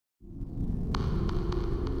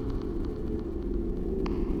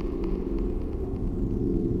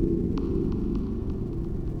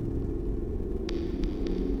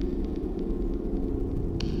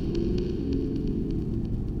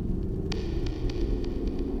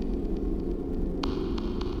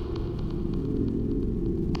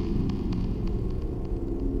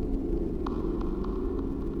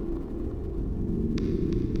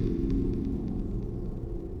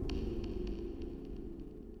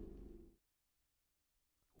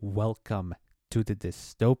Welcome to the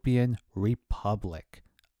Dystopian Republic.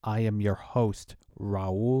 I am your host,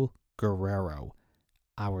 Raul Guerrero.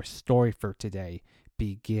 Our story for today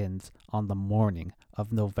begins on the morning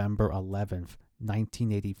of November 11th,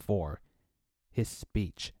 1984. His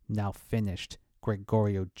speech now finished,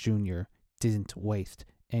 Gregorio Jr. didn't waste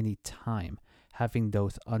any time having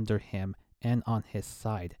those under him and on his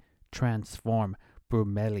side transform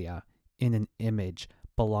Brumelian in an image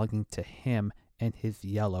belonging to him and his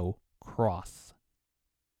yellow cross.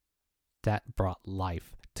 That brought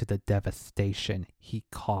life to the devastation he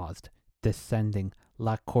caused, descending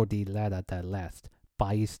La Cordillera del Este,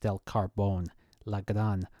 País del Carbón, La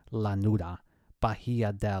Gran Llanura,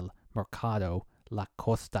 Bahía del Mercado, La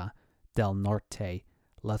Costa del Norte,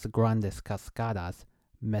 Las Grandes Cascadas,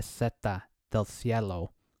 Meseta del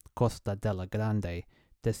Cielo, Costa de la Grande,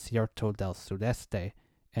 Desierto del Sureste,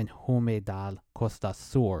 and Humedal Costa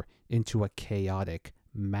Sur into a chaotic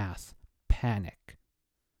mass panic.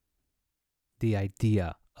 The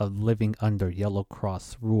idea of living under Yellow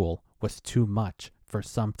Cross rule was too much for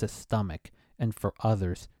some to stomach and for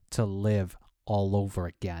others to live all over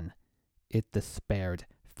again. It despaired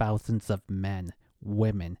thousands of men,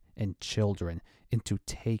 women, and children into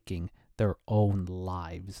taking their own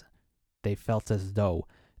lives. They felt as though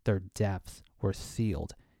their deaths were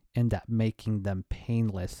sealed and that making them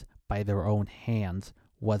painless by their own hands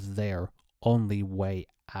was their only way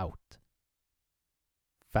out.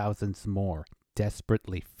 Thousands more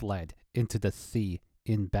desperately fled into the sea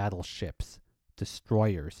in battleships,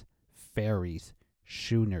 destroyers, ferries,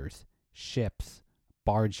 schooners, ships,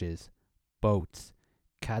 barges, boats,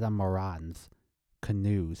 catamarans,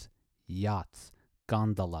 canoes, yachts,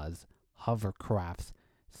 gondolas, hovercrafts,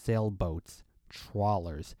 sailboats,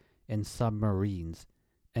 trawlers, and submarines,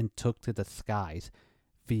 and took to the skies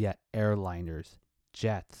via airliners,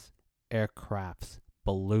 jets, aircrafts,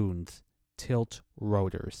 balloons, tilt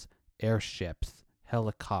rotors, airships,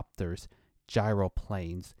 helicopters,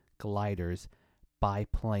 gyroplanes, gliders,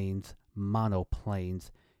 biplanes, monoplanes,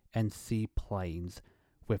 and seaplanes,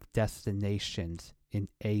 with destinations in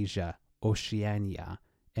Asia, Oceania,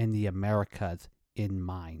 and the Americas in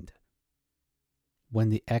mind. When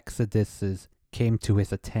the exoduses came to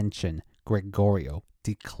his attention, Gregorio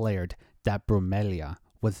declared that Brumelian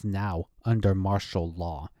was now under martial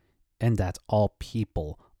law, and that all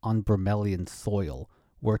people on Brumelian soil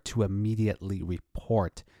were to immediately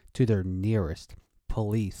report to their nearest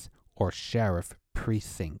police or sheriff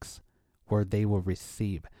precincts, where they will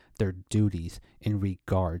receive their duties in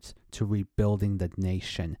regards to rebuilding the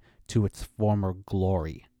nation to its former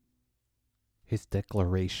glory. His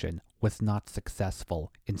declaration was not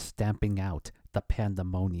successful in stamping out the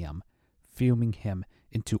pandemonium, fuming him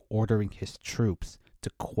into ordering his troops to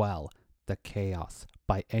quell the chaos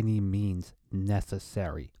by any means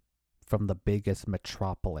necessary. From the biggest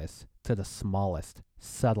metropolis to the smallest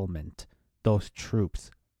settlement, those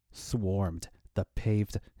troops swarmed the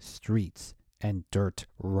paved streets and dirt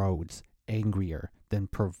roads angrier than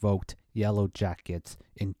provoked yellow jackets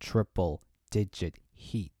in triple-digit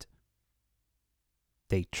heat.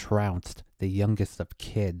 They trounced the youngest of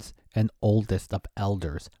kids and oldest of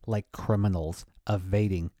elders like criminals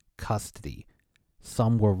evading custody.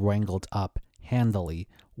 Some were wrangled up handily,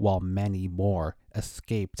 while many more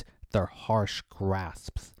escaped their harsh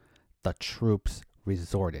grasps. The troops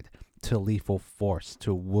resorted to lethal force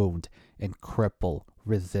to wound and cripple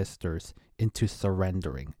resistors into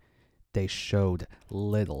surrendering. They showed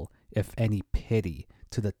little, if any, pity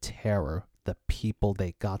to the terror the people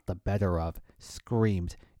they got the better of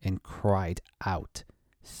screamed and cried out,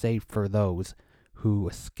 save for those who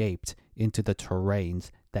escaped into the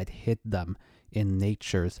terrains that hid them in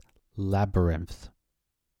nature's labyrinths.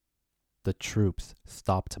 The troops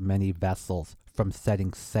stopped many vessels from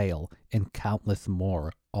setting sail and countless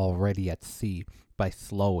more already at sea by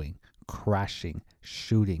slowing, crashing,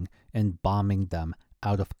 shooting, and bombing them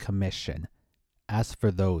out of commission. As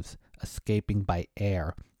for those escaping by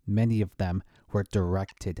air, many of them were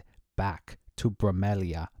directed back to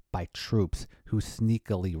Brumelian by troops who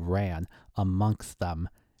sneakily ran amongst them,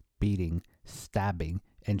 beating, stabbing,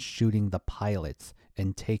 and shooting the pilots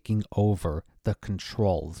and taking over the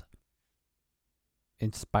controls.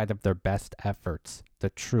 In spite of their best efforts, the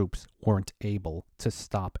troops weren't able to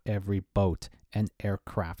stop every boat and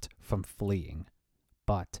aircraft from fleeing.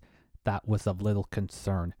 But that was of little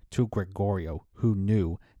concern to Gregorio, who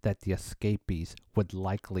knew that the escapees would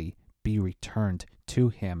likely be returned to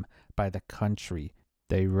him by the country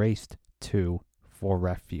they raced to for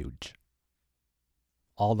refuge.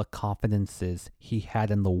 All the confidences he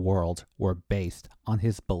had in the world were based on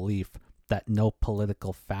his belief that no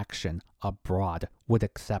political faction abroad would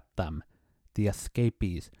accept them. The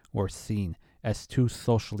escapees were seen as too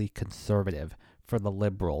socially conservative for the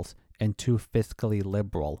liberals and too fiscally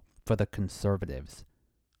liberal for the conservatives.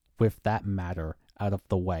 With that matter out of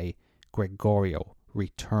the way, Gregorio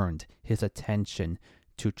returned his attention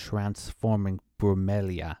to transforming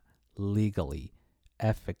Brumelia legally,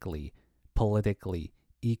 ethically, politically,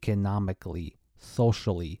 economically,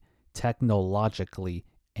 socially, technologically,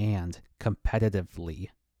 and competitively.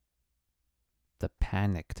 The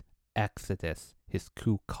panicked exodus his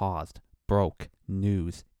coup caused broke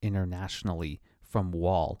news internationally from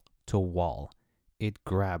wall to wall. It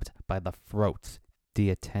grabbed by the throats the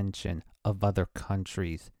attention of other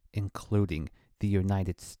countries, including the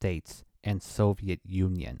United States and Soviet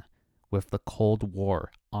Union. With the Cold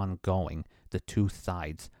War ongoing, the two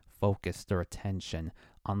sides focused their attention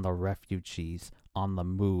on the refugees on the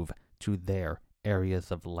move to their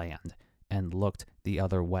areas of land and looked the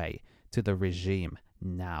other way to the regime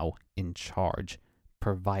now in charge,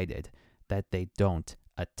 provided that they don't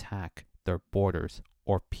attack their borders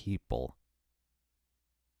or people.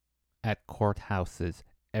 At courthouses,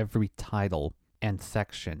 every title and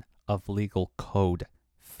section of legal code,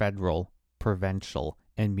 federal, provincial,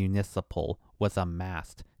 and municipal, was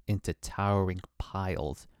amassed into towering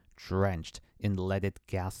piles, drenched in leaded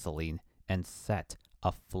gasoline and set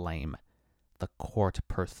aflame. The court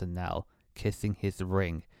personnel, kissing his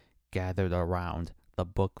ring, gathered around the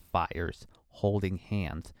book fires, holding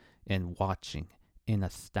hands and watching in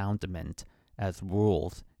astoundment as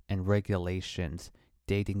rules and regulations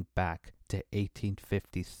dating back to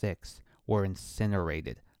 1856 were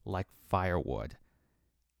incinerated like firewood.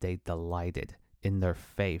 They delighted in their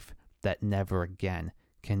faith that never again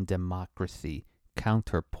can democracy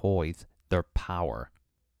counterpoise their power.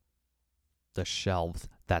 The shelves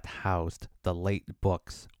that housed the late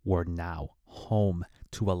books were now home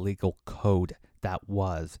to a legal code that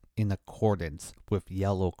was in accordance with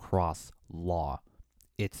Yellow Cross law.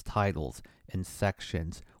 Its titles and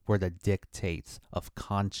sections were the dictates of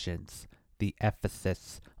conscience. The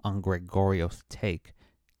ethicists on Gregorio's take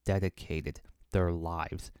dedicated their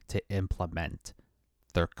lives to implement.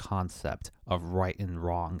 Their concept of right and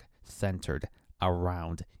wrong centered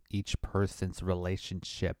around each person's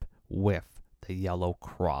relationship with the Yellow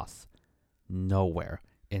Cross. Nowhere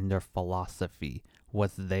in their philosophy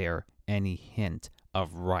was there any hint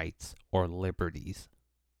of rights or liberties.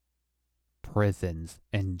 Prisons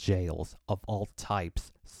and jails of all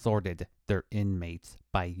types sorted their inmates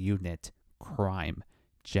by unit, crime,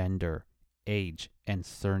 gender, age, and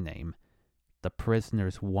surname. The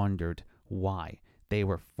prisoners wondered why they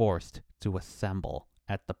were forced to assemble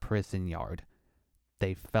at the prison yard.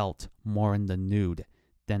 They felt more in the nude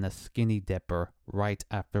than a skinny dipper right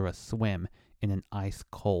after a swim in an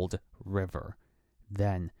ice-cold river.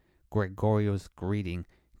 Then Gregorio's greeting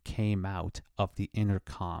came out of the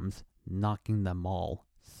intercoms, knocking them all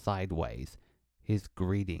sideways. His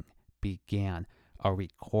greeting began a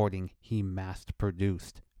recording he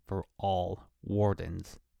mass-produced for all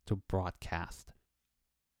wardens to broadcast.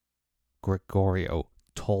 Gregorio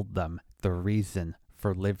told them the reason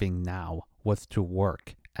for living now was to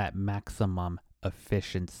work at maximum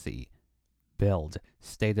efficiency, build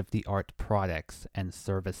state-of-the-art products and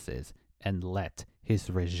services, and let his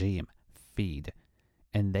regime feed.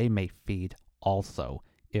 And they may feed also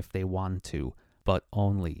if they want to, but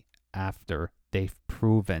only after they've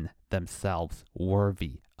proven themselves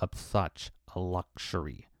worthy of such a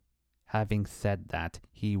luxury. Having said that,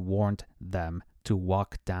 he warned them to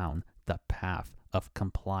walk down the path of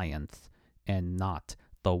compliance and not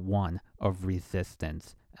the one of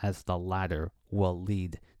resistance, as the latter will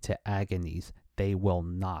lead to agonies they will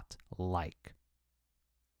not like.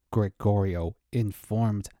 Gregorio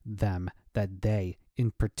informed them that they,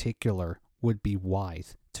 in particular, would be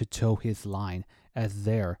wise to toe his line, as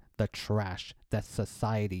they're the trash that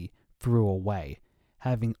society threw away,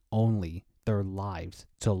 having only their lives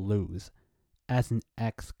to lose. As an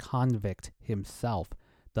ex-convict himself,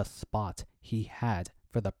 the spot he had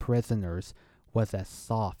for the prisoners was as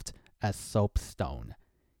soft as soapstone.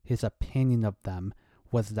 His opinion of them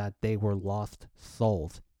was that they were lost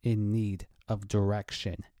souls in need of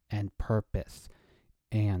direction and purpose,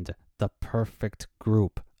 and the perfect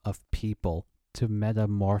group of people to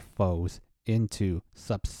metamorphose into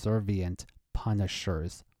subservient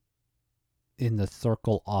punishers. In the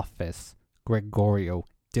Circle office, Gregorio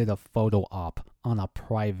did a photo op on a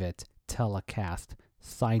private telecast,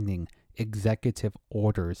 signing executive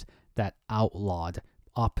orders that outlawed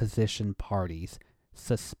opposition parties,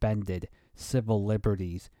 suspended civil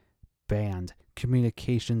liberties, banned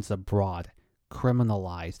communications abroad,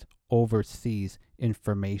 criminalized overseas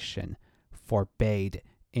information, forbade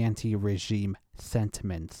anti-regime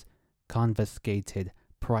sentiments, confiscated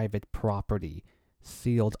private property,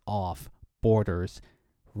 sealed off borders,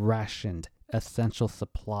 rationed essential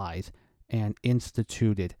supplies, and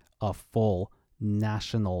instituted a full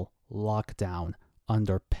national lockdown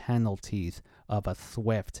under penalties of a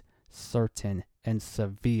swift, certain, and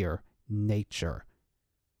severe nature.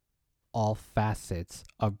 All facets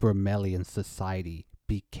of Brumelian society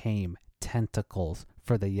became tentacles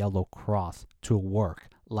for the Yellow Cross to work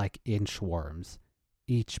like inchworms.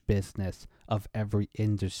 Each business of every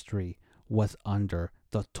industry was under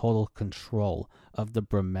the total control of the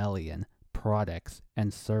Brumelian Products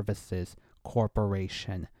and Services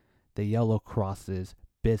Corporation, the Yellow Cross's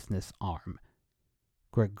business arm.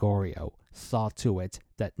 Gregorio saw to it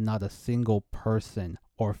that not a single person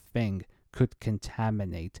or thing could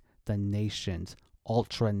contaminate the nation's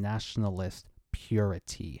ultra-nationalist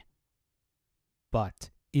purity. But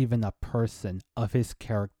even a person of his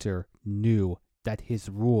character knew that his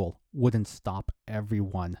rule wouldn't stop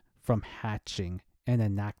everyone from hatching and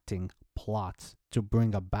enacting plots to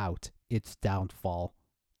bring about its downfall.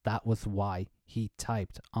 That was why he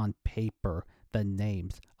typed on paper the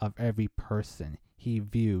names of every person he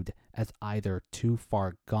viewed as either too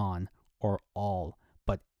far gone or all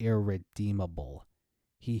but irredeemable.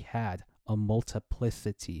 He had a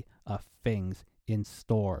multiplicity of things in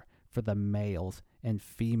store for the males and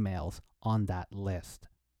females on that list.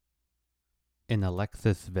 In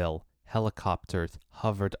Alexisville, helicopters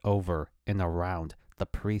hovered over and around the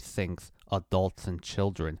precinct's adults and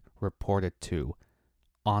children reported to.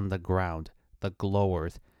 On the ground, the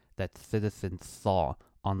glowers that citizens saw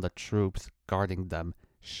on the troops guarding them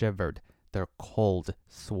shivered their cold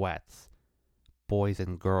sweats. Boys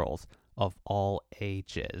and girls of all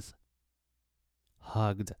ages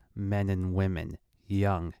hugged men and women,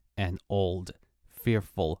 young and old,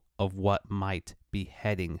 fearful of what might be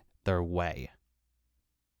heading their way.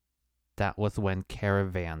 That was when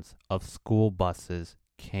caravans of school buses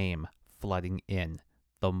came flooding in,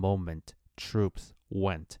 the moment troops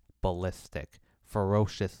went ballistic,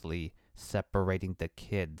 ferociously separating the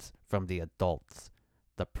kids from the adults.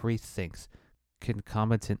 The precincts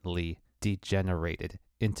concomitantly degenerated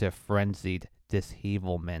into frenzied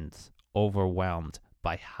dishevelments, overwhelmed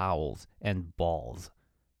by howls and bawls.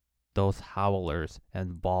 Those howlers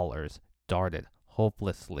and bawlers darted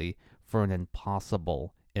hopelessly for an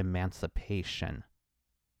impossible emancipation.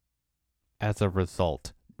 As a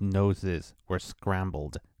result, noses were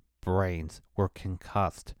scrambled, brains were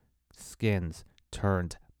concussed, skins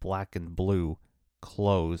turned black and blue,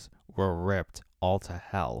 clothes were ripped all to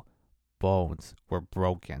hell, bones were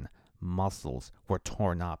broken, muscles were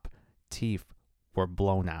torn up, teeth were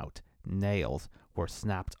blown out, nails were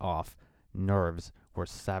snapped off, nerves were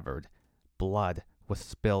severed, blood was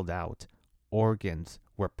spilled out, organs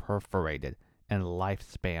were perforated, and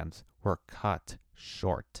lifespans were cut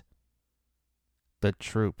short. The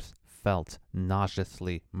troops felt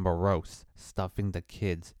nauseously morose, stuffing the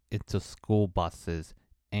kids into school buses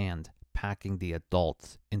and packing the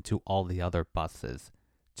adults into all the other buses.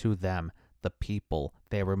 To them, the people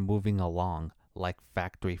they were moving along like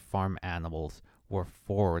factory farm animals were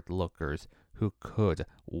forward-lookers who could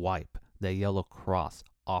wipe the Yellow Cross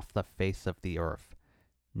off the face of the earth.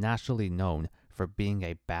 Nationally known for being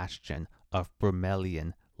a bastion of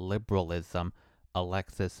Brumelian liberalism,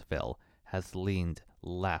 Alexisville has leaned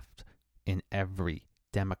left in every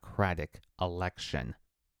democratic election.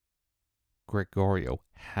 Gregorio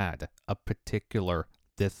had a particular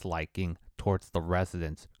disliking towards the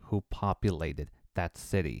residents who populated that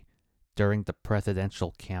city. During the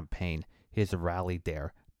presidential campaign, his rally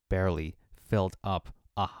there barely filled up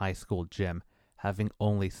a high school gym, having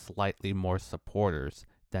only slightly more supporters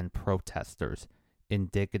than protesters,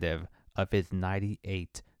 indicative of his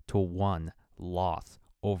 98-1 loss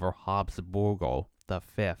over Habsburgo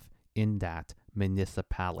V in that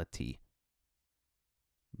municipality.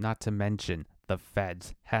 Not to mention, the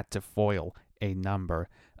feds had to foil a number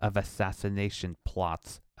of assassination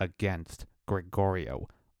plots against Gregorio,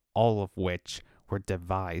 all of which were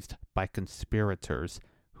devised by conspirators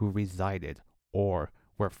who resided or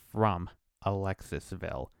were from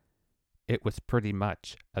Alexisville. It was pretty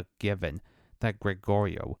much a given that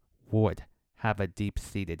Gregorio would have a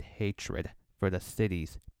deep-seated hatred for the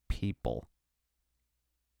city's people.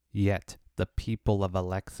 Yet the people of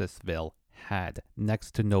Alexisville had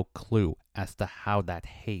next to no clue as to how that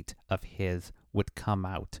hate of his would come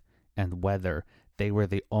out, and whether they were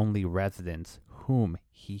the only residents whom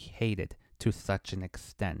he hated to such an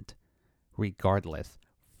extent. Regardless,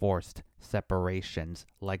 forced separations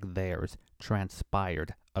like theirs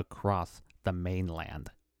transpired across the mainland.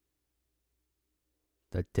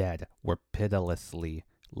 The dead were pitilessly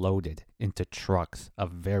loaded into trucks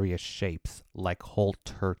of various shapes like whole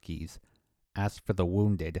turkeys. As for the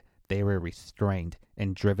wounded, they were restrained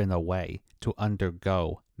and driven away to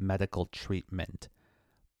undergo medical treatment.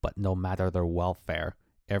 But no matter their welfare,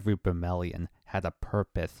 every Brumelian had a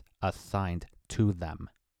purpose assigned to them.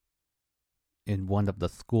 In one of the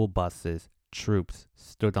school buses, troops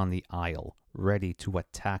stood on the aisle, ready to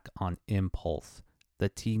attack on impulse. The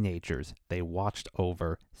teenagers they watched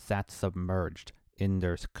over sat submerged in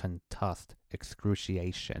their contussed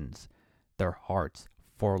excruciations, their hearts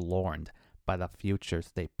forlorn by the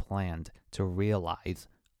futures they planned to realize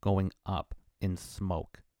going up in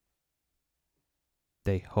smoke.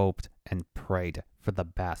 They hoped and prayed for the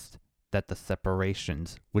best, that the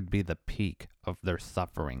separations would be the peak of their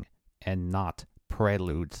suffering, and not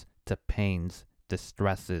preludes to pains,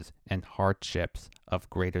 distresses, and hardships of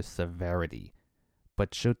greater severity.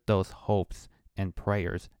 But should those hopes and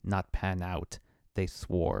prayers not pan out, they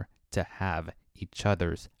swore to have each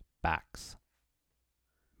other's backs.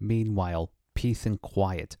 Meanwhile, peace and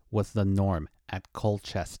quiet was the norm at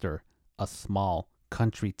Colchester, a small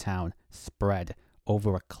country town spread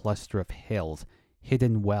over a cluster of hills,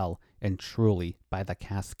 hidden well and truly by the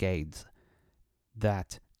Cascades.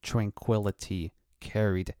 That tranquility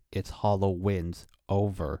carried its hollow winds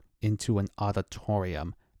over into an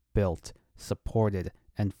auditorium built, supported,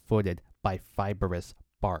 and footed by fibrous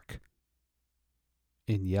bark.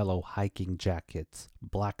 In yellow hiking jackets,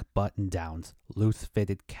 black button-downs,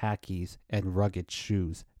 loose-fitted khakis, and rugged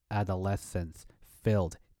shoes, adolescence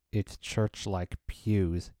filled its church-like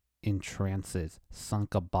pews in trances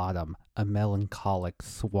sunk a bottom, a melancholic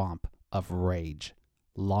swamp of rage,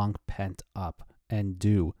 long pent up and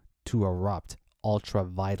due to erupt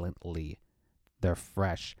ultra-violently. They're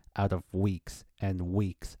fresh out of weeks and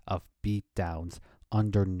weeks of beatdowns,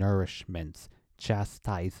 undernourishments,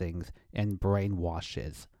 chastisings, and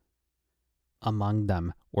brainwashes. Among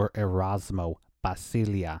them were Erasmo,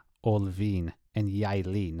 Basilia, Olvin, and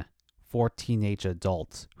Yailin, 4 teenage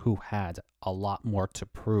adults who had a lot more to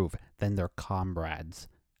prove than their comrades.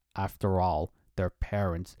 After all, their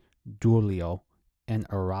parents, Dulio and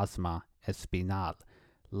Erasma Espinal,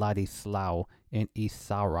 Ladislau and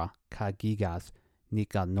Isaura Cagigas,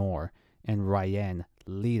 Nicanor and Ryan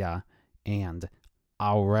Lida, and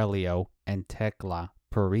Aurelio and Tecla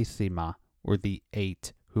Purissima were the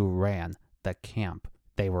 8 who ran the camp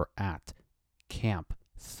they were at, Camp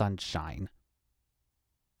Sunshine.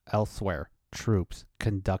 Elsewhere, troops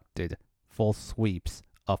conducted full sweeps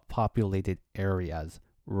of populated areas,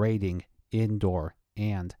 raiding indoor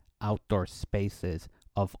and outdoor spaces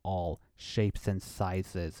of all shapes and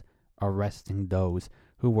sizes, arresting those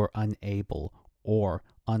who were unable or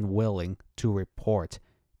unwilling to report,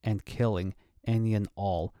 and killing any and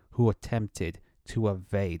all who attempted to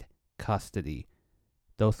evade custody.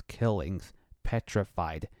 Those killings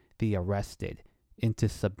petrified the arrested into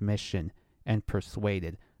submission and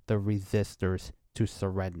persuaded the resistors to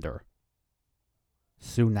surrender.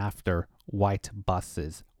 Soon after, white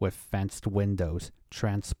buses with fenced windows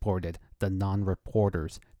transported the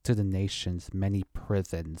non-reporters to the nation's many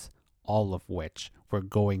prisons, all of which were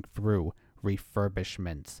going through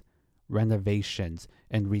refurbishments, renovations,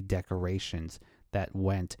 and redecorations that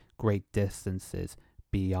went great distances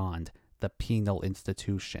beyond the penal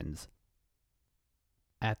institutions.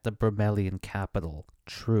 At the Brumelian capital,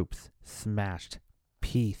 troops smashed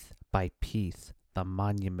piece by piece the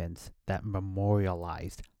monuments that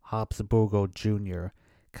memorialized Habsburgo Jr.,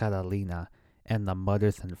 Catalina, and the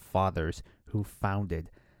mothers and fathers who founded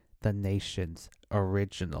the nation's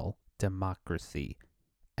original democracy.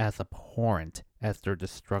 As abhorrent as their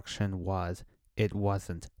destruction was, it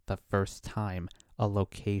wasn't the first time a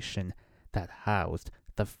location that housed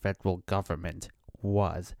the federal government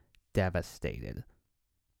was devastated.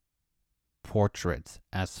 Portraits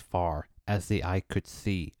as far as the eye could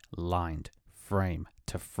see lined frame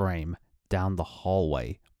to frame down the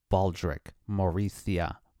hallway. Baldric,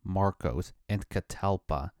 Mauricia, Marcos, and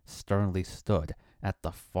Catalpa sternly stood at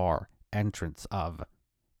the far entrance of.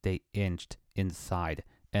 They inched inside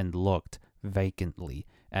and looked vacantly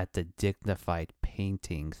at the dignified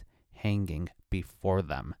paintings hanging before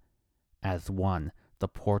them. As one, the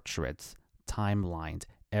portraits timelined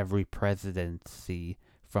every presidency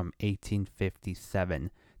from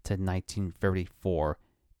 1857 to 1934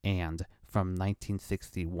 and from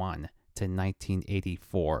 1961 to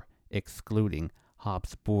 1984, excluding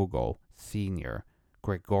Habsburgo Sr.,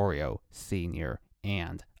 Gregorio Sr.,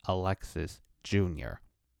 and Alexis Jr.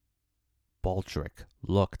 Baldric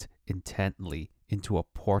looked intently into a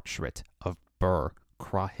portrait of Burr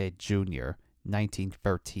Krahe Jr.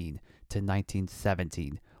 1913 to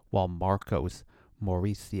 1917, while Marcos,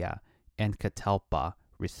 Mauricia, and Catalpa,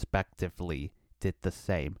 respectively, did the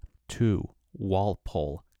same. 2.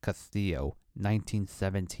 Walpole Castillo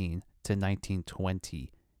 1917 to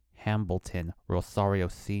 1920, Hambleton Rosario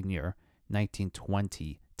Sr.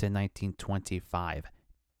 1920 to 1925,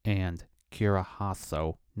 and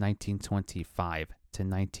Curaçao 1925 to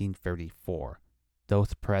 1934.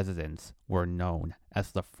 Those presidents were known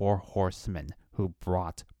as the Four Horsemen who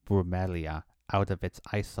brought Brumelia out of its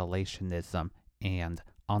isolationism and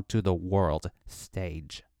onto the world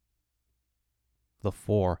stage. The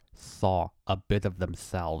four saw a bit of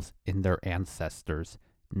themselves in their ancestors,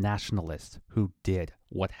 nationalists who did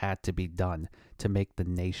what had to be done to make the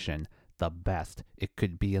nation the best it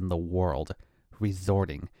could be in the world,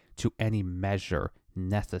 resorting to any measure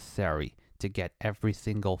necessary to get every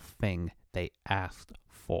single thing they asked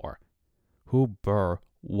for. Who Burr,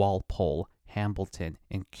 Walpole, Hambleton,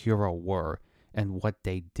 and Cura were, and what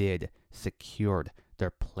they did secured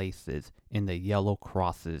their places in the Yellow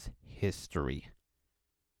Cross's history.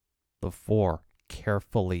 The four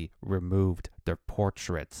carefully removed their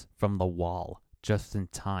portraits from the wall just in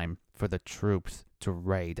time for the troops to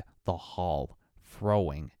raid the hall,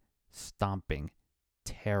 throwing, stomping,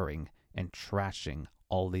 tearing, and trashing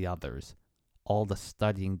all the others. All the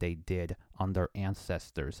studying they did on their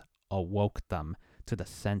ancestors awoke them to the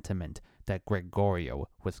sentiment that Gregorio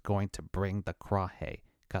was going to bring the Krahe,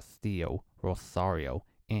 Castillo, Rosario,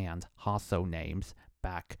 and Hasso names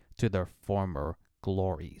back to their former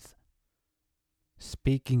glories.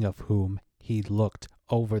 Speaking of whom, he looked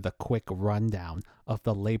over the quick rundown of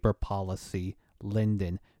the labor policy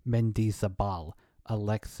Lyndon Mendizabal,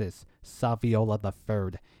 Alexis Saviola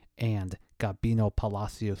III, and Gabino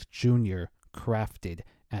Palacios Jr. crafted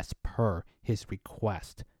as per his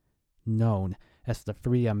request. Known as the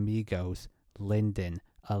Three Amigos, Lyndon,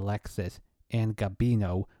 Alexis, and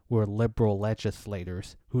Gabino were liberal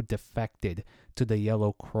legislators who defected to the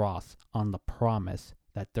Yellow Cross on the promise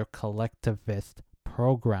that their collectivist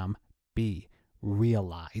program be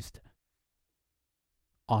realized.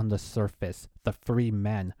 On the surface, the three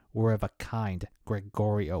men were of a kind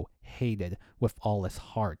Gregorio hated with all his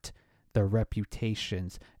heart. Their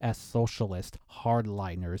reputations as socialist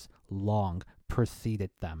hardliners long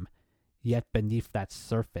preceded them. Yet beneath that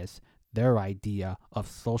surface, their idea of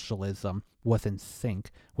socialism was in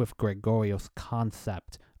sync with Gregorio's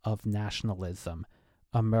concept of nationalism,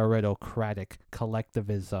 a meritocratic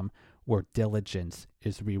collectivism where diligence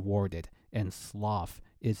is rewarded and sloth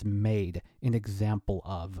is made an example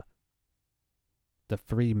of. The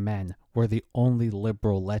three men were the only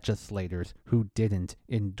liberal legislators who didn't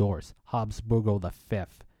endorse Habsburgo V,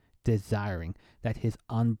 desiring that his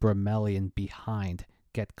un-Brumelian behind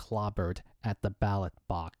get clobbered at the ballot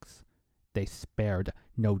box. They spared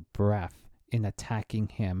no breath in attacking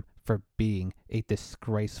him for being a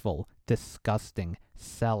disgraceful, disgusting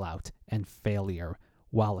sellout and failure,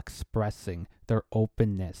 while expressing their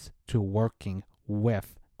openness to working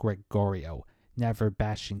with Gregorio, never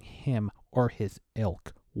bashing him or his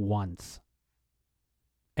ilk once.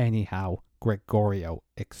 Anyhow, Gregorio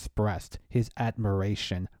expressed his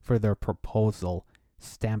admiration for their proposal,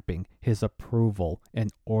 stamping his approval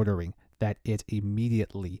and ordering that it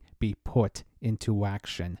immediately be put into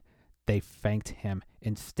action. They thanked him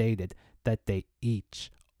and stated that they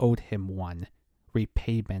each owed him one.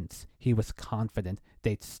 Repayments he was confident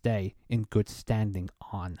they'd stay in good standing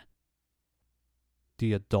on.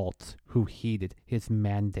 The adults who heeded his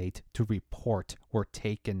mandate to report were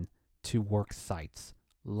taken to work sites,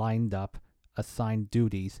 lined up, assigned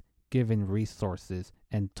duties, given resources,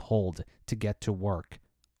 and told to get to work.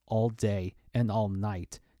 All day and all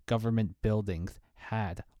night, government buildings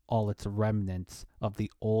had all its remnants of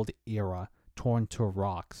the old era torn to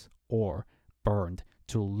rocks or burned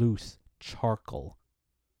to loose charcoal.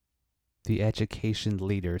 The education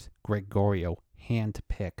leaders Gregorio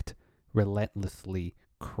hand-picked, relentlessly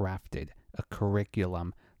crafted a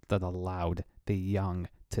curriculum that allowed the young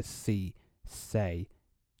to see, say,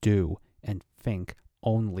 do, and think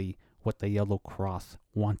only what the Yellow Cross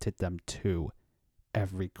wanted them to.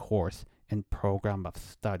 Every course and program of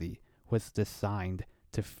study was designed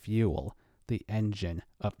to fuel the engine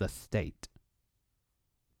of the state.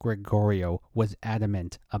 Gregorio was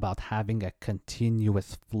adamant about having a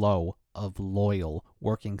continuous flow of loyal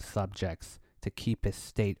working subjects to keep his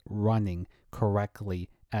state running correctly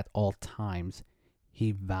at all times.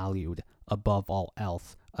 He valued, above all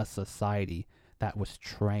else, a society that was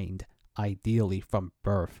trained, ideally from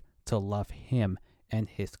birth, to love him and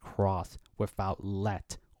his cross without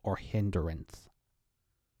let or hindrance.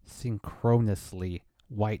 Synchronously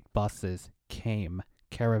white buses came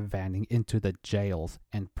caravanning into the jails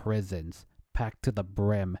and prisons, packed to the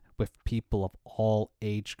brim with people of all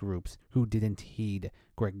age groups who didn't heed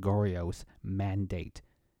Gregorio's mandate.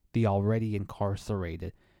 The already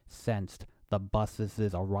incarcerated sensed the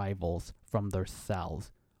buses' arrivals from their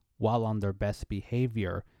cells. While on their best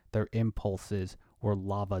behavior, their impulses were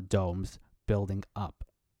lava domes building up.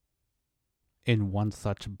 In one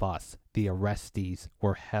such bus, the arrestees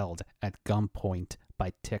were held at gunpoint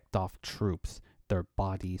by ticked-off troops, their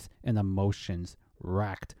bodies and emotions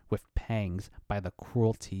racked with pangs by the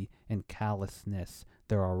cruelty and callousness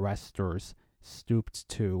their arrestors stooped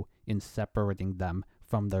to in separating them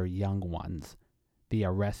from their young ones. The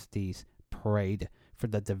arrestees prayed for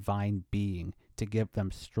the divine being to give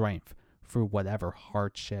them strength through whatever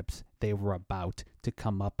hardships they were about to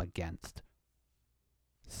come up against.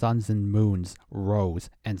 Suns and moons rose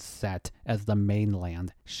and set as the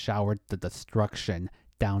mainland showered the destruction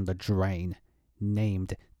down the drain,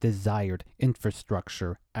 named desired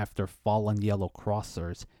infrastructure after fallen yellow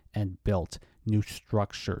crossers, and built new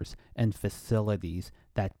structures and facilities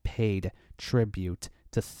that paid tribute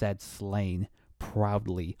to said slain,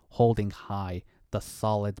 proudly holding high the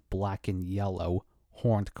solid black and yellow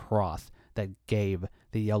horned cross that gave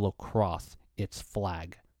the Yellow Cross its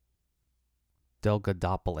flag.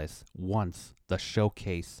 Delgadopolis, once the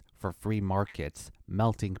showcase for free markets,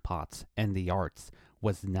 melting pots, and the arts,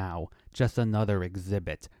 was now just another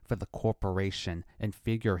exhibit for the corporation and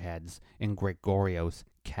figureheads in Gregorio's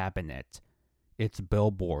cabinet. Its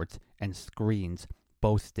billboards and screens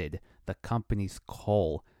boasted the company's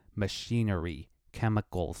coal, machinery,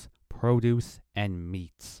 chemicals, produce, and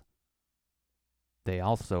meats. They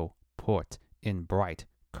also put in bright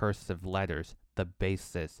cursive letters the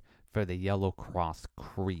basis for the Yellow Cross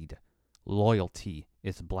Creed. Loyalty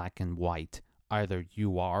is black and white. Either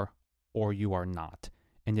you are or you are not.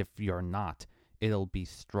 And if you're not, it'll be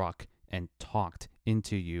struck and talked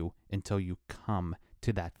into you until you come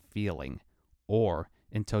to that feeling, or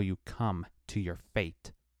until you come to your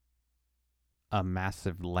fate. A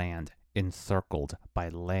massive land encircled by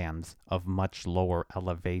lands of much lower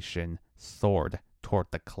elevation soared toward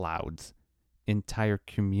the clouds. Entire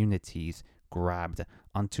communities grabbed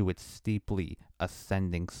onto its steeply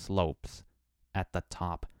ascending slopes. At the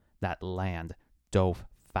top, that land dove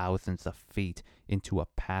thousands of feet into a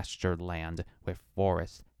pasture land where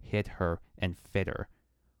forests hid her and fit her.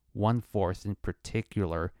 One forest in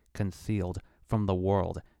particular concealed from the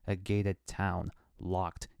world a gated town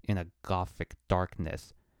locked in a Gothic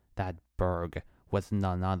darkness. That burg was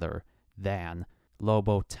none other than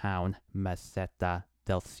Lobo Town Meseta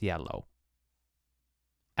del Cielo.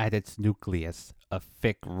 At its nucleus, a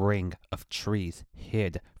thick ring of trees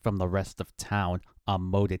hid from the rest of town a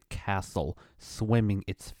moated castle, swimming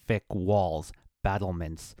its thick walls,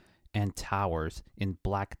 battlements, and towers in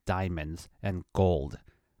black diamonds and gold.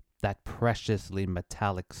 That preciously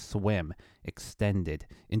metallic swim extended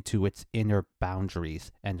into its inner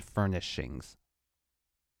boundaries and furnishings.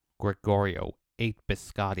 Gregorio ate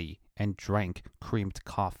biscotti and drank creamed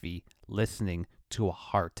coffee, listening to a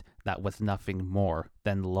heart that was nothing more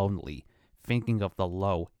than lonely, thinking of the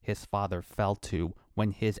low his father fell to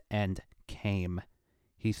when his end came.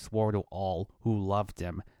 He swore to all who loved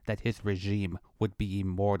him that his regime would be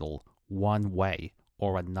immortal one way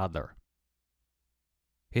or another.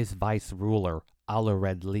 His vice-ruler,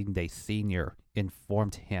 Alured Linde Sr.,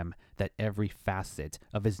 informed him that every facet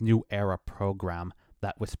of his new era program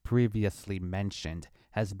that was previously mentioned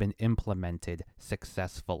has been implemented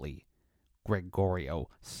successfully. Gregorio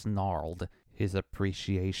snarled his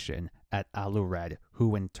appreciation at Alured,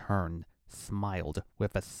 who in turn smiled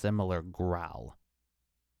with a similar growl.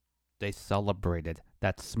 They celebrated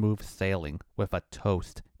that smooth sailing with a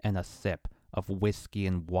toast and a sip of whiskey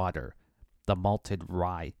and water. The malted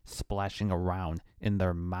rye splashing around in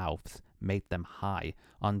their mouths made them high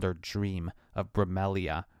on their dream of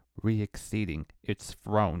Brumelia re-exceeding its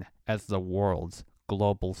throne as the world's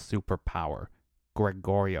global superpower.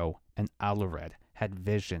 Gregorio and Alured had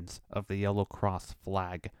visions of the Yellow Cross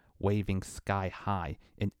flag waving sky-high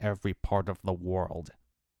in every part of the world.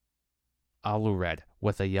 Alured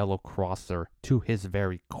was a Yellow Crosser to his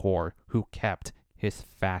very core, who kept his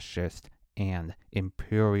fascist and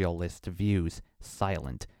imperialist views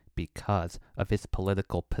silent because of his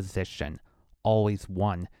political position, always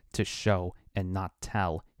one to show and not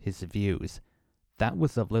tell his views. That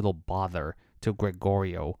was of little bother to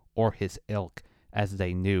Gregorio or his ilk, as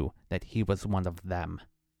they knew that he was one of them.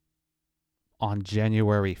 On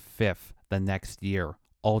January 5th the next year,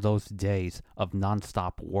 all those days of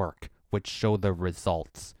non-stop work would show their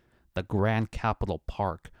results. The Grand Capital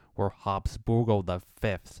Park, where Habsburgo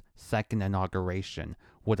V's second inauguration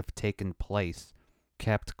would have taken place,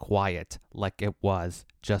 kept quiet like it was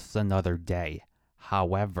just another day.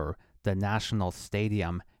 However, the National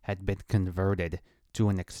Stadium had been converted to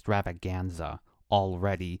an extravaganza, all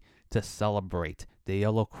ready to celebrate the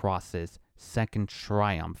Yellow Cross's second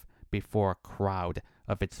triumph before a crowd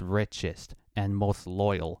of its richest and most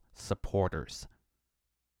loyal supporters.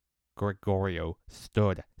 Gregorio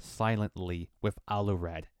stood silently with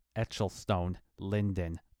Alured, Etchelstone,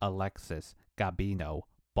 Linden, Alexis, Gabino,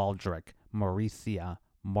 Baldric, Mauricia,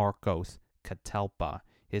 Marcos, Catalpa,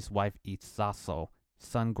 his wife Itzaso,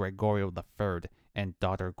 son Gregorio III, and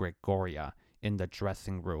daughter Gregoria in the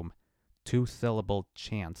dressing room, two-syllable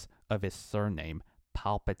chants of his surname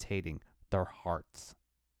palpitating their hearts.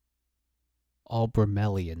 All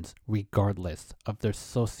Brumelians, regardless of their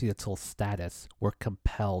societal status, were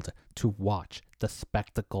compelled to watch the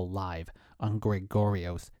spectacle live on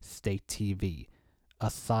Gregorio's state TV.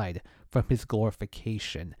 Aside from his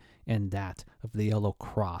glorification and that of the Yellow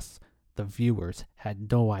Cross, the viewers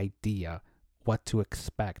had no idea what to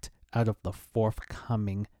expect out of the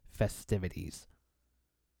forthcoming festivities.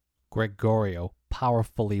 Gregorio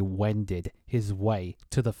powerfully wended his way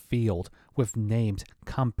to the field with named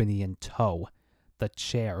company in tow. The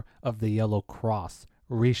chair of the Yellow Cross,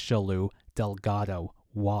 Richelieu Delgado,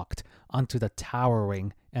 walked onto the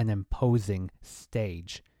towering and imposing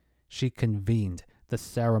stage. She convened the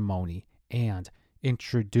ceremony and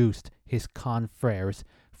introduced his confreres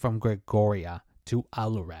from Gregoria to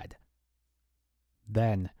Alured.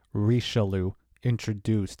 Then Richelieu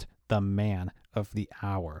introduced the man of the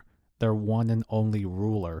hour, their one and only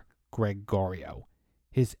ruler, Gregorio.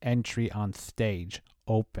 His entry on stage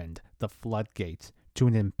opened the floodgates to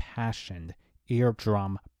an impassioned,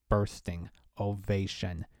 eardrum-bursting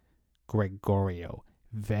ovation. Gregorio,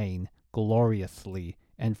 vain, gloriously,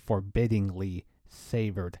 and forbiddingly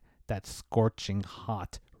savored that scorching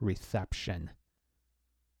hot reception.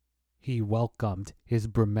 He welcomed his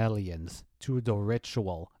Brumelians to the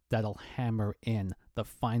ritual that'll hammer in the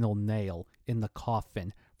final nail in the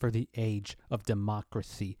coffin for the age of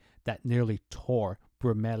democracy that nearly tore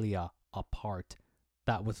Brumelia apart,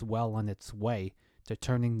 that was well on its way to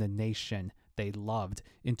turning the nation they loved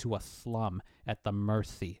into a slum at the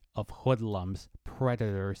mercy of hoodlums,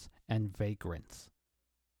 predators, and vagrants.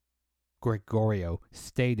 Gregorio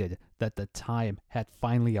stated that the time had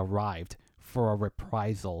finally arrived for a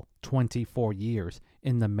reprisal 24 years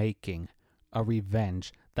in the making, a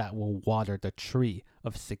revenge that will water the tree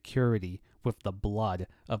of security with the blood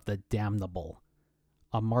of the damnable.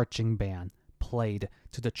 A marching band played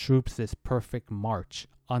to the troops' perfect march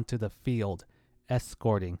onto the field,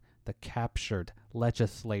 escorting the captured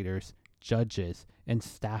legislators, judges, and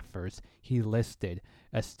staffers he listed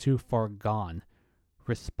as too far gone,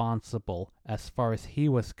 responsible as far as he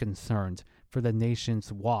was concerned for the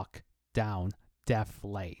nation's walk down Death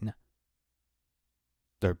Lane.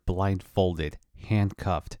 Their blindfolded,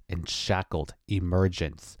 handcuffed, and shackled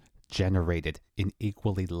emergence generated an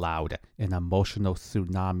equally loud and emotional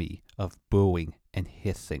tsunami of booing and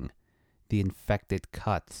hissing. The infected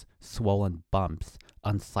cuts, swollen bumps,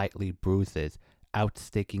 unsightly bruises,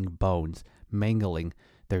 outsticking bones, mangling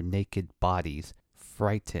their naked bodies,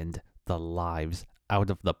 frightened the lives out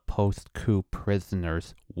of the post-coup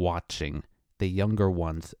prisoners watching, the younger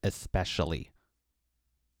ones especially.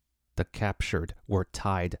 The captured were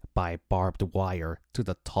tied by barbed wire to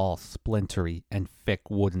the tall, splintery, and thick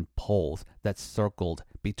wooden poles that circled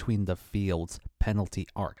between the field's penalty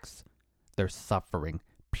arcs. Their suffering,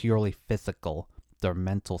 purely physical, their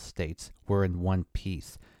mental states were in one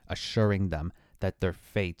piece, assuring them that their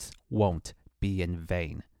fates won't be in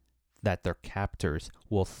vain, that their captors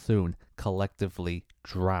will soon collectively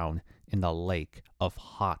drown in a lake of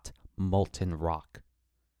hot, molten rock.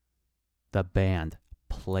 The band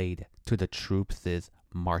played to the troops'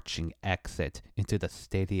 marching exit into the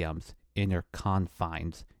stadium's inner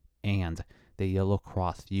confines, and the Yellow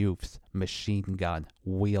Cross youth's machine gun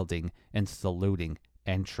wielding and saluting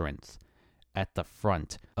entrance. At the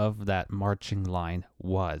front of that marching line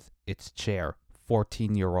was its chair,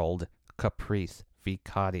 14-year-old Caprice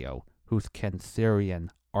Vicario, whose Cancerian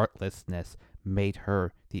artlessness made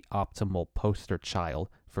her the optimal poster child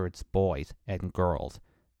for its boys and girls.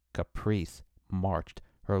 Caprice marched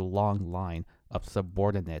her long line of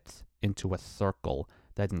subordinates into a circle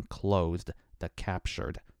that enclosed the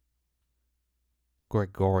captured.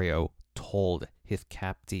 Gregorio told his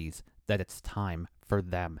captives that it's time for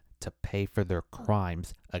them to pay for their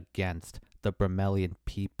crimes against the Brumelian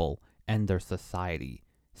people and their society,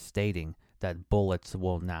 stating that bullets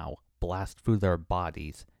will now blast through their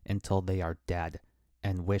bodies until they are dead,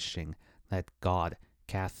 and wishing that God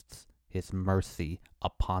casts his mercy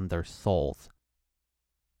upon their souls.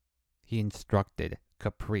 He instructed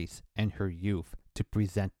Caprice and her youth to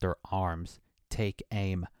present their arms, take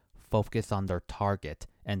aim, focus on their target,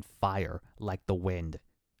 and fire like the wind.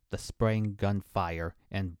 The spraying gunfire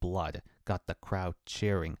and blood got the crowd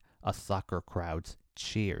cheering a soccer crowd's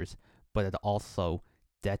cheers, but it also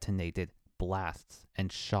detonated blasts and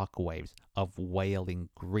shockwaves of wailing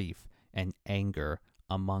grief and anger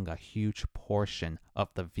among a huge portion of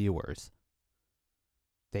the viewers.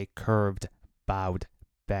 They curved, bowed,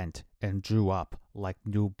 bent, and drew up like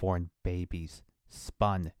newborn babies,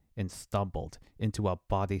 spun and stumbled into a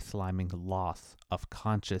body-slamming loss of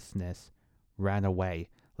consciousness, ran away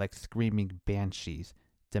like screaming banshees,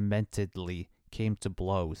 dementedly came to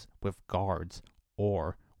blows with guards,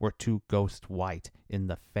 or were too ghost white in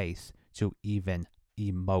the face to even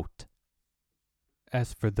emote.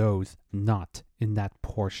 As for those not in that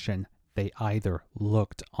portion, they either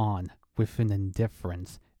looked on with an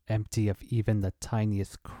indifference empty of even the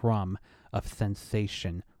tiniest crumb of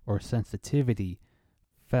sensation or sensitivity,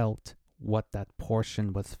 felt what that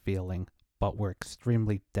portion was feeling, but were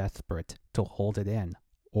extremely desperate to hold it in,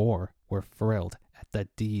 or were thrilled at the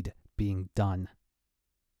deed being done.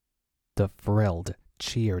 The thrilled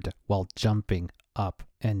cheered while jumping up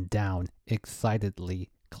and down excitedly,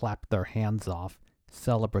 clapped their hands off,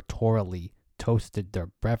 celebratorily toasted their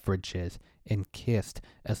beverages, and kissed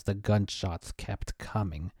as the gunshots kept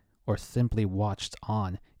coming, or simply watched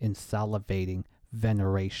on in salivating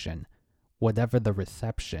veneration. Whatever the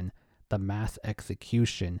reception, the mass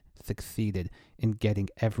execution succeeded in getting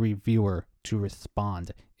every viewer to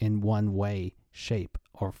respond in one way, shape,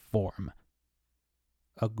 or form.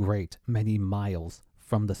 A great many miles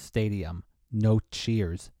from the stadium, no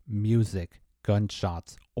cheers, music,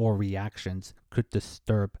 gunshots, or reactions could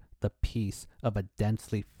disturb the peace of a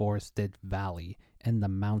densely forested valley and the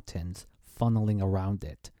mountains funneling around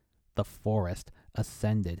it. The forest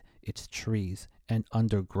ascended its trees and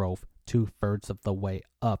undergrowth 2/3 of the way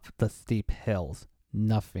up the steep hills.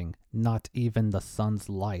 Nothing, not even the sun's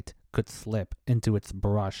light, could slip into its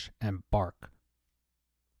brush and bark.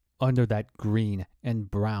 Under that green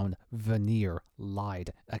and brown veneer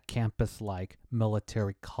lied a campus-like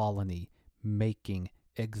military colony, making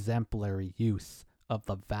exemplary use of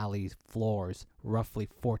the valley's floor's roughly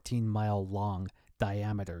 14-mile-long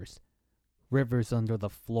diameters. Rivers under the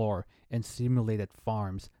floor and simulated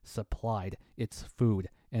farms supplied its food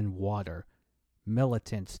and water.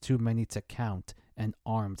 Militants too many to count and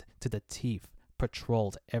armed to the teeth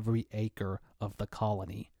patrolled every acre of the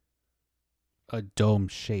colony. A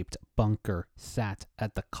dome-shaped bunker sat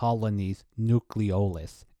at the colony's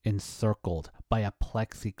nucleolus, encircled by a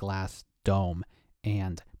plexiglass dome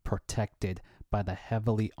and protected by the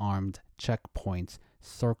heavily armed checkpoints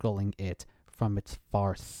circling it from its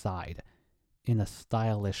far side. In a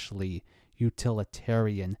stylishly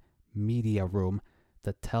utilitarian media room,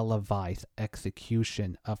 the televised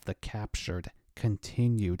execution of the captured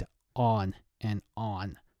continued on and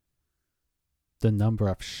on. The number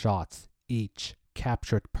of shots each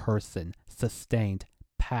captured person sustained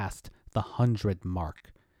passed the 100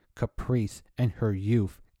 mark. Caprice and her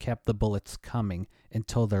youth kept the bullets coming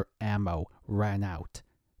until their ammo ran out,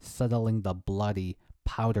 settling the bloody,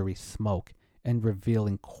 powdery smoke and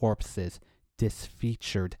revealing corpses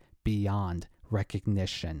disfeatured beyond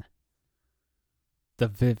recognition. The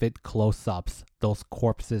vivid close-ups those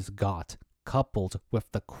corpses got, coupled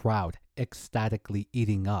with the crowd ecstatically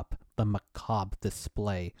eating up the macabre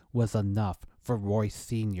display, was enough for Roy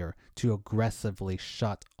Sr. to aggressively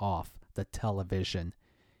shut off the television.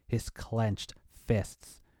 His clenched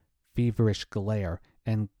fists, feverish glare,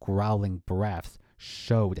 and growling breaths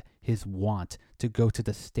showed his want to go to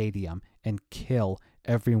the stadium and kill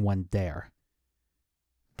everyone there.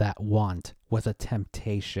 That want was a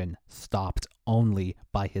temptation stopped only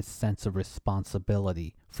by his sense of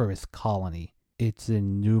responsibility for his colony, its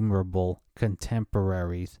innumerable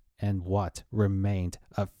contemporaries, and what remained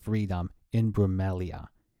of freedom in Brumelia.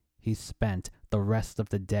 He spent the rest of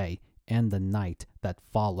the day and the night that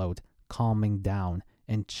followed calming down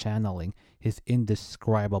and channeling his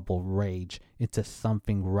indescribable rage into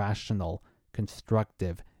something rational,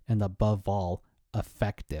 constructive, and above all,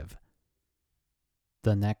 effective.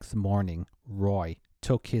 The next morning, Roy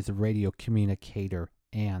took his radio communicator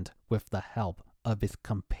and, with the help of his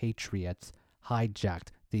compatriots, hijacked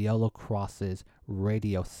the Yellow Cross's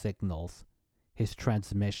radio signals. His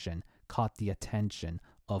transmission caught the attention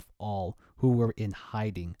of all who were in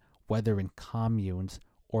hiding, whether in communes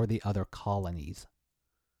or the other colonies.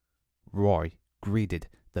 Roy greeted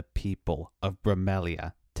the people of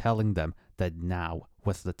Brumelia, telling them that now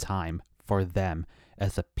was the time for them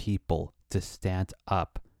as a people to stand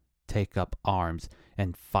up, take up arms,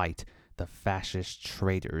 and fight the fascist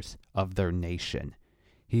traitors of their nation.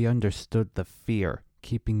 He understood the fear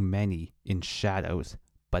keeping many in shadows,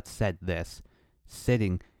 but said this: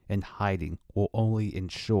 sitting and hiding will only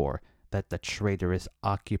ensure that the traitorous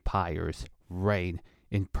occupiers reign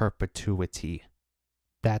in perpetuity.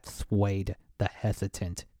 That swayed the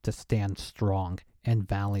hesitant to stand strong and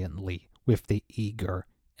valiantly with the eager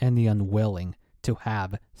and the unwilling to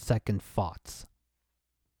have second thoughts.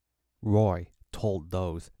 Roy told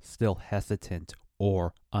those still hesitant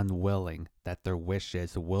or unwilling that their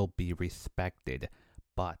wishes will be respected,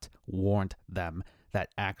 but warned them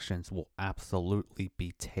that actions will absolutely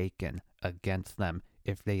be taken against them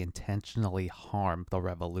if they intentionally harm the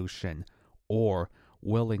revolution or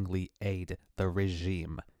willingly aid the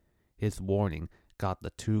regime. His warning got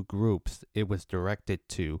the two groups it was directed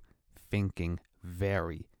to thinking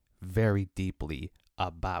very, very deeply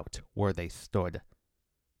about where they stood.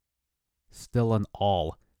 Still in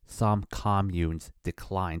all, some communes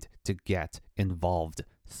declined to get involved,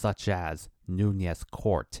 such as Núñez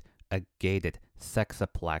Court, a gated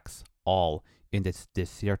sexaplex all in its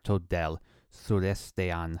Desierto del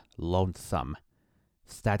Surestean lonesome.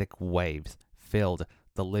 Static waves filled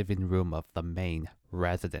the living room of the main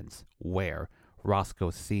residence, where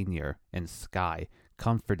Roscoe Sr. and Sky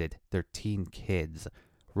comforted their teen kids,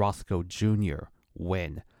 Roscoe Jr.,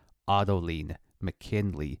 Wynn, Adeline,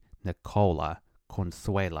 McKinley, Nicola,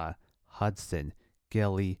 Consuela, Hudson,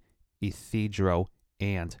 Gilly, Isidro,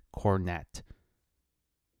 and Cornette.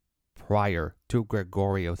 Prior to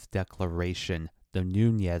Gregorio's declaration, the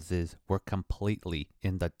Núñezes were completely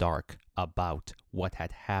in the dark about what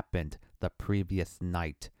had happened the previous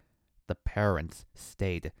night. The parents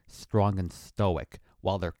stayed strong and stoic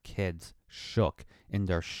while their kids shook in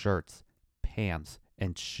their shirts, pants,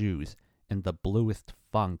 and shoes in the bluest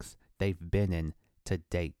funks they've been in to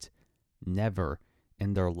date. Never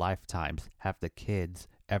in their lifetimes have the kids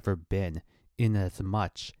ever been in as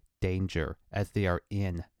much danger as they are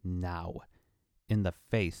in now. In the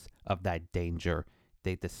face of that danger,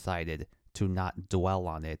 they decided to not dwell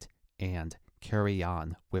on it and carry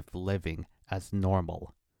on with living as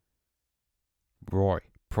normal. Roy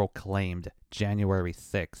proclaimed January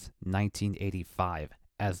 6, 1985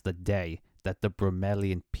 as the day that the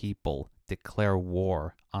Brumelian people declare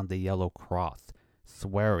war on the Yellow Cross,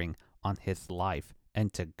 swearing on his life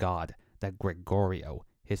and to God that Gregorio,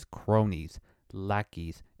 his cronies,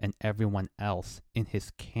 lackeys, and everyone else in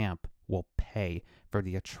his camp will pay for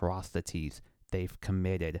the atrocities they've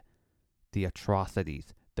committed, the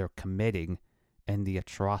atrocities they're committing, and the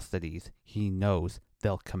atrocities he knows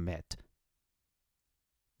they'll commit.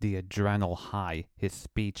 The adrenal high his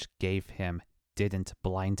speech gave him didn't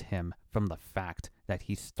blind him from the fact that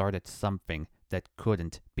he started something that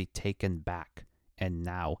couldn't be taken back, and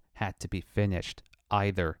now had to be finished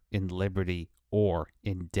either in liberty or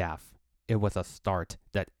in death. It was a start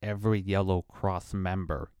that every Yellow Cross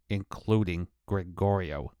member, including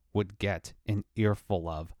Gregorio, would get an earful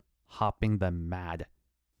of, hopping them mad,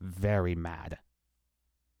 very mad.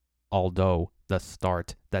 Although the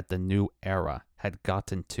start that the new era had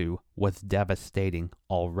gotten to was devastating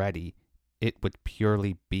already, it would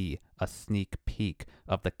purely be a sneak peek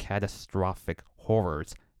of the catastrophic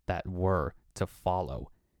horrors that were to follow.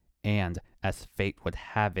 And as fate would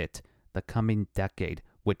have it, the coming decade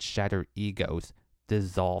would shatter egos,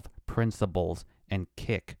 dissolve principles, and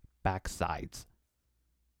kick backsides.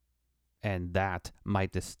 And that, my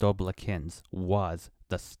dystoblicans, was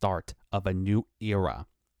the start of a new era.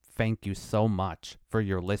 Thank you so much for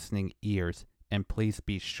your listening ears, and please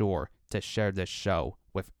be sure to share this show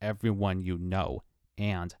with everyone you know,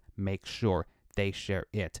 and make sure they share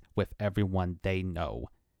it with everyone they know.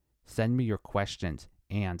 Send me your questions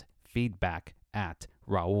and feedback at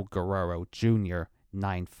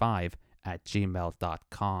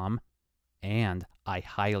raulguerrerojr95@gmail.com, and I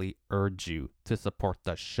highly urge you to support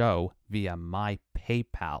the show via my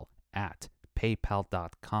PayPal at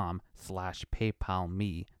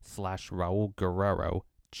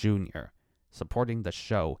paypal.com/paypalme/raulguerrerojr. Supporting the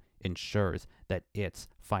show ensures that its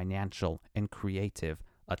financial and creative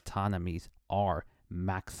autonomies are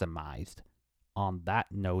maximized. On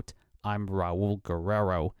that note, I'm Raul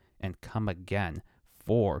Guerrero, and come again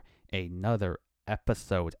for another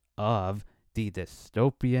episode of the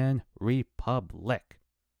Dystopian Republic.